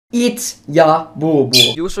It's ja bubu.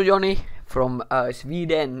 Jusu from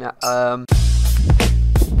Sweden.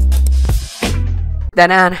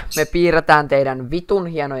 Tänään me piirretään teidän vitun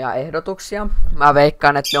hienoja ehdotuksia. Mä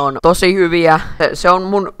veikkaan, että ne on tosi hyviä. Se on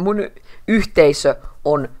mun yhteisö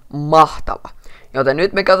on mahtava. Joten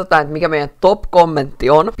nyt me katsotaan, että mikä meidän top-kommentti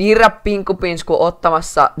on. Piirrä pinkupinsku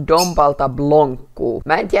ottamassa Dompalta blonkkuu.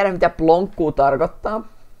 Mä en tiedä, mitä blonkkuu tarkoittaa.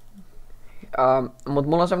 Mut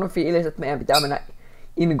mulla on semmonen fiilis, että meidän pitää mennä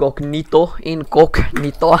incognito.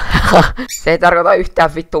 Se ei tarkoita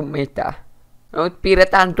yhtään vitun mitään. No nyt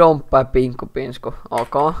piirretään Domppa ja pinkupinsku.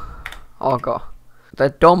 Ok.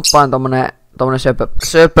 Tai Domppa on tommonen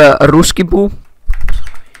söpö ruskipuu.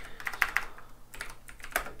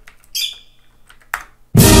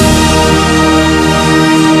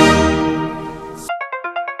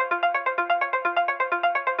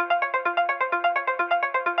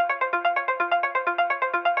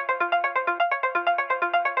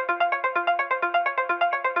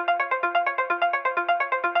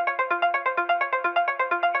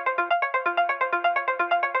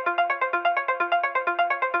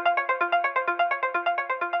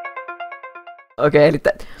 Okei, eli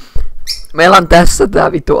meillä on tässä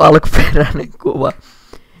tää vitu alkuperäinen kuva.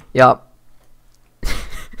 Ja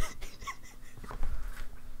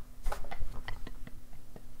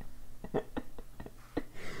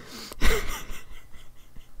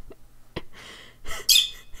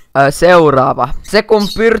seuraava. Se kun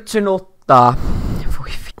pyrtsy nuttaa.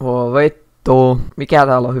 Voi vittu. Mikä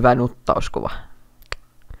täällä on hyvä nuttauskuva?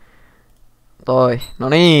 Toi. No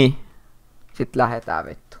niin. Sitten lähetään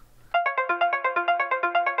vittu.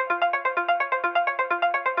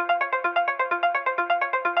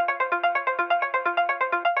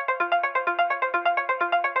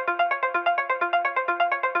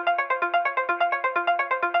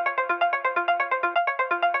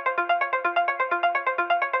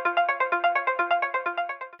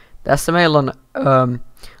 Tässä meillä on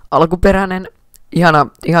alkuperäinen,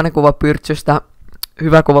 ihana kuva pyrtsystä,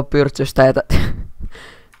 hyvä kuva pyrtsystä ja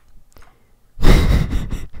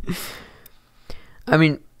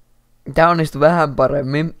tää onnistui vähän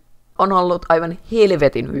paremmin. On ollut aivan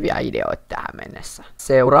helvetin hyviä ideoita tähän mennessä.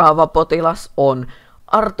 Seuraava potilas on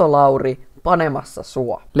Arto Lauri panemassa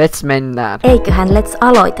sua. Let's mennään. Eiköhän let's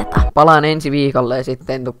aloiteta. Palaan ensi viikolle ja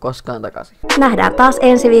sitten en tuu koskaan takaisin. Nähdään taas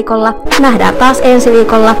ensi viikolla. Nähdään taas ensi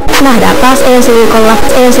viikolla. Nähdään taas ensi viikolla.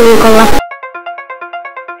 Ensi viikolla.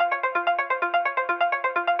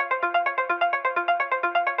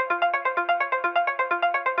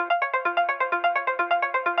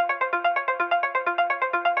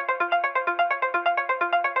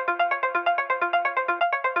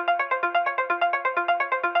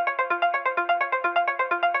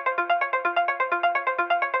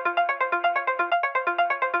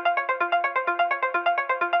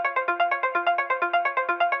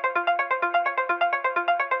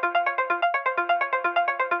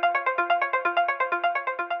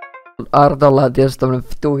 Artolla on tietysti tämmönen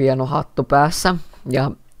vitu hieno hattu päässä.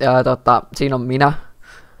 Ja siinä on minä.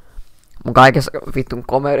 Mun kaikessa vitun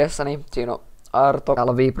komediassani. Siinä on Arto. Täällä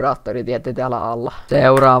on vibraattori tietysti täällä alla.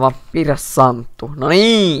 Seuraava. Piirrä Santtu. No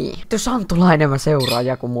niin. Vittu Santtulla enemmän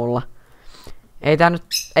seuraajia kuin mulla.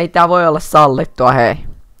 Ei tää voi olla sallittua, hei.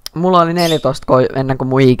 Mulla oli 14 ennen kuin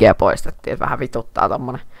mun IG poistettiin. Vähän vituttaa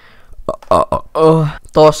tommonen.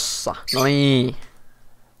 Tossa. No niin.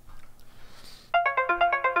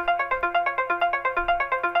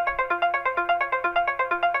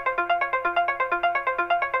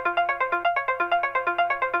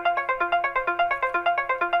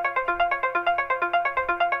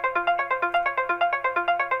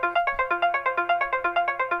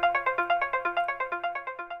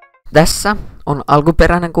 Tässä on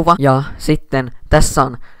alkuperäinen kuva ja sitten tässä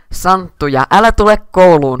on Santtu ja älä tule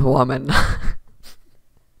kouluun huomenna.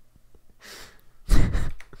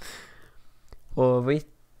 Oh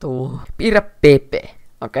vittu. Piirrä Pepe,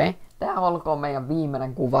 okei? Tää olkoon meidän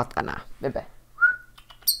viimeinen kuva tänään. Pepe.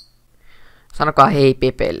 Sanokaa hei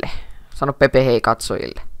Pepelle. Sano Pepe hei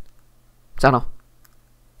katsojille. Sano.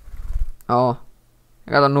 Oo.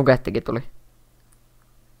 Ja kato nukettikin tuli.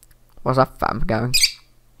 What's up fam, käyn.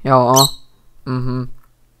 Joo.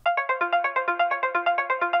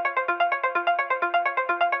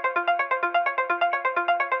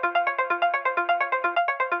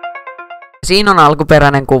 Siinä on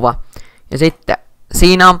alkuperäinen kuva. Ja sitten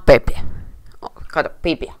siinä on Pepe. Kato,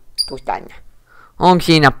 Pipi. Tuu tänne. Onko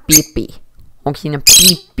siinä Pipi? Onko siinä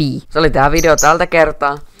Pipi? Se oli tää video tältä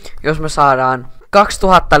kertaa. Jos me saadaan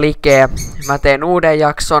 2000 likeä, mä teen uuden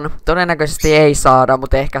jakson. Todennäköisesti ei saada,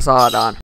 mutta ehkä saadaan.